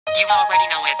You already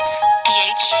know it's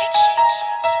DH.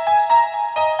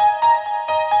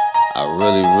 I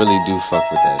really do fuck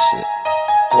with that shit.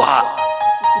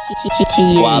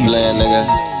 Guap land, nigga.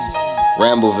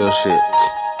 RambleVille shit.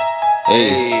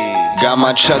 Hey, got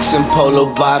my chucks and polo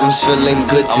bottoms, feeling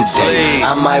good today.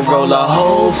 I might roll a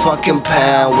whole fucking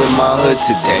pound with my hood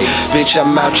today. Bitch,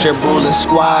 I'm out here rolling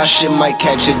squash, it might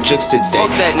catch a jukes today.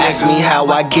 Ask me how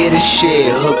I get a shit,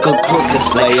 hook a crook a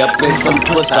slay up in some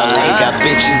puss I lay. Got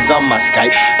bitches on my Skype,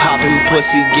 popping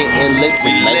pussy, getting lit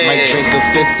tonight. Might drink a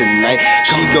fifth tonight,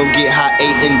 she gon' get hot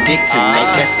eating dick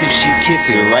tonight. That's if she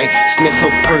kiss it right. Sniff a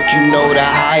perk, you know the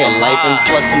higher life, and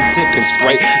plus some tipping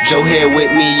Sprite. Joe here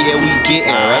with me, yeah, we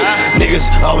getting right. Niggas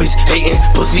always hating,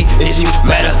 pussy is you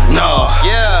matter, nah.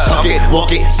 Yeah. Talk it,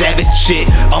 walk it, savage shit,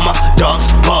 all my dogs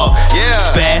ball. Yeah.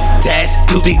 Spaz, Taz,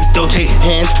 Duty, Dolce,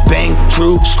 hands, bang,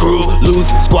 true, screw,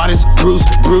 lose, squatters, bruise,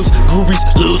 groupies,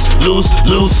 lose.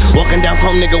 Walking down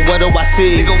chrome, nigga, what do I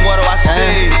see? Nigga, what do I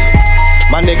see?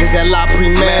 My niggas at La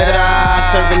Primera,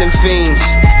 serving them fiends.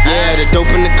 Yeah, the dope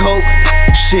and the coke.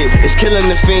 Shit, it's killing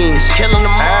the fiends. Killing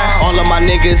them all. All of my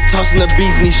niggas tossing the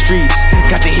bees in these streets.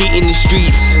 Got the heat in the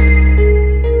streets.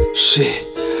 Shit,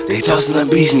 they tossing the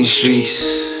bees in these streets.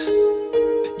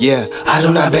 Yeah, I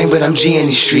do not bang, but I'm G in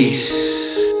these streets.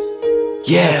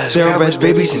 Yeah, thoroughbreds,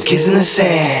 babies, and kids in the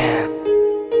sand.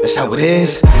 That's how it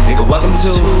is. Nigga, welcome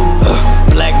to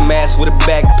black mask with a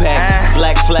backpack,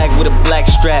 black flag with a black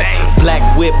strap, black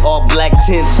whip, all black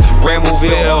tints,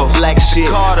 RambleVille, black shit,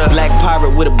 black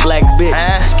pirate with a black bitch,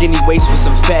 skinny waist with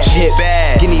some fat hips,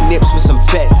 skinny nips with some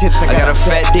fat tips. I got a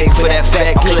fat dick for that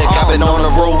fat click. I've been on the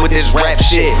road with this rap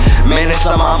shit. Man, this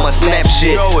summer I'ma snap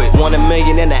shit. $1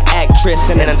 million and an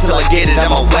actress, and then until I get it,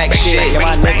 I'ma whack shit. Yeah,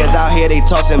 my niggas out here, they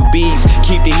tossin' bees.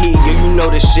 Keep the heat, yeah, you know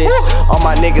the shit. All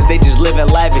my niggas, they just living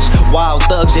lavish. Wild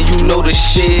thugs, yeah, you know the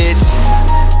shit.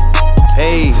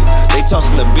 Hey, they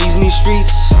tossin' the bees in these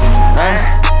streets, huh?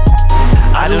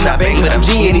 I do not bang, but I'm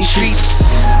G in these streets,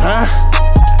 huh?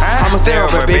 I'm a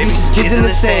thoroughbred, baby, since kids in the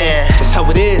sand. That's how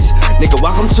it is, nigga,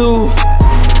 welcome to.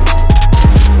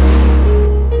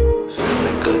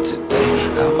 Feeling good today,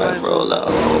 I might roll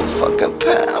a whole fucking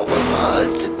pound with my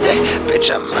hood today. Bitch,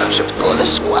 I'm out here gonna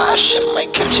squash, I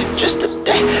might catch it just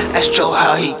today. Ask Joe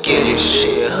how he get his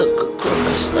shit, hook a crook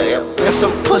a slay up in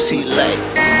some pussy like.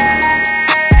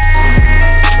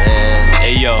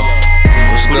 Hey yo,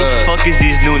 who the fuck is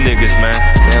these new niggas, man?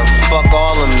 Man, fuck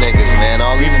all them niggas, man.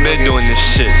 All we been doing this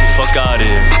shit. Fuck out of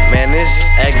here. Man, this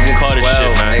exit 12,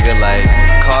 shit, man. Nigga, like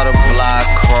Carter Block,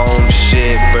 Chrome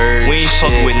shit, Bird. We ain't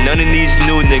fucking with none of these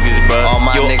new niggas, bro. All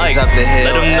my niggas Ike, up the hill.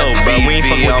 let them know, bro. We ain't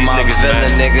fucking with these niggas, man.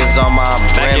 Niggas on my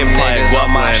brim, niggas on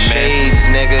my shades,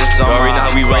 niggas on my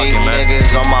great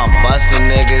niggas, on my bustin'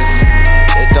 niggas.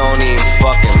 It don't even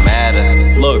fucking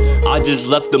matter. Look, I just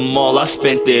left the mall, I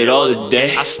spent it all the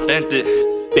day. I spent it.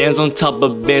 Bands on top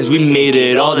of bands, we made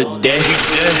it all the day.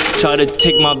 Try to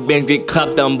take my bands, get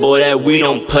clapped down, boy, that we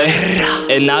don't play.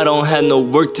 And I don't have no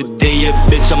work today, yeah,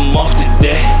 bitch, I'm off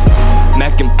today.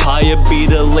 Mac Empire be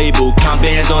the label, count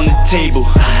bands on the table.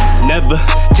 Never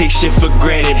take shit for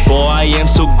granted, boy, I am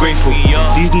so grateful.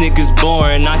 These niggas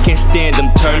boring, I can't stand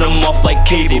them, turn them off like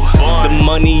cable. The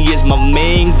money is my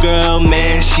main girl,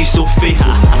 man, she's so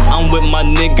faithful. I'm with my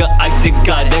nigga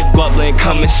IKETHEGOD, that guap land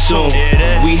coming soon.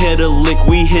 We hit a lick,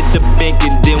 we hit the bank,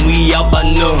 and then we out by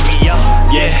noon. Yeah,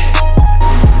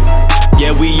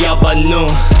 we out by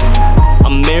noon.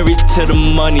 I'm married to the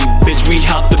money, bitch, we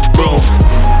hop the broom.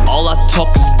 All I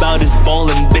talk about is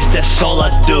ballin', bitch, that's all I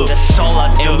do.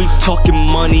 And we talking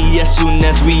money as soon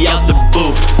as we out the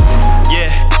booth. Yeah,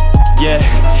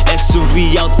 as soon as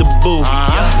we out the booth.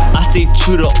 I stay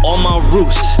true to all my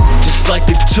roots, just like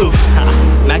the tooth.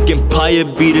 Mac Empire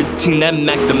be the team, that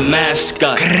Mac the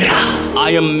mascot.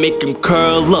 I am make him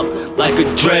curl up like a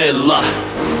dreadlock.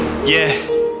 Yeah,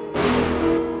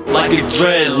 like a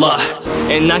dreadlock.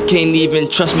 And I can't even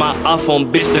trust my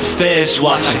iPhone, bitch, the feds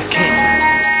watching.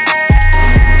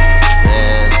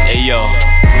 Hey yo,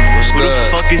 who the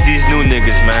fuck is these new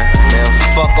niggas, man? Man,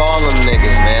 fuck all them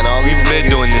niggas, man. All we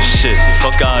been doing this shit.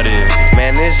 Fuck out of here.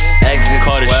 Man, this exit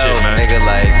 12, shit, man. Nigga,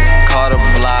 like Carter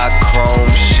Block, Chrome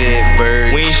shit,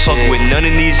 Bird. We ain't fucking with none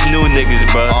of these new niggas,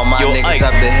 bro. All my niggas Ike,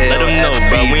 up the hill. let them know,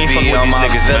 bro. We ain't fucking with these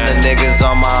niggas, man. Niggas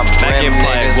on my brim,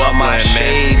 niggas on my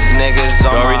shades, niggas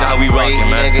on my great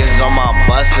niggas, on my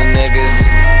bustin' niggas.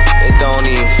 It don't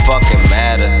even fucking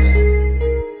matter.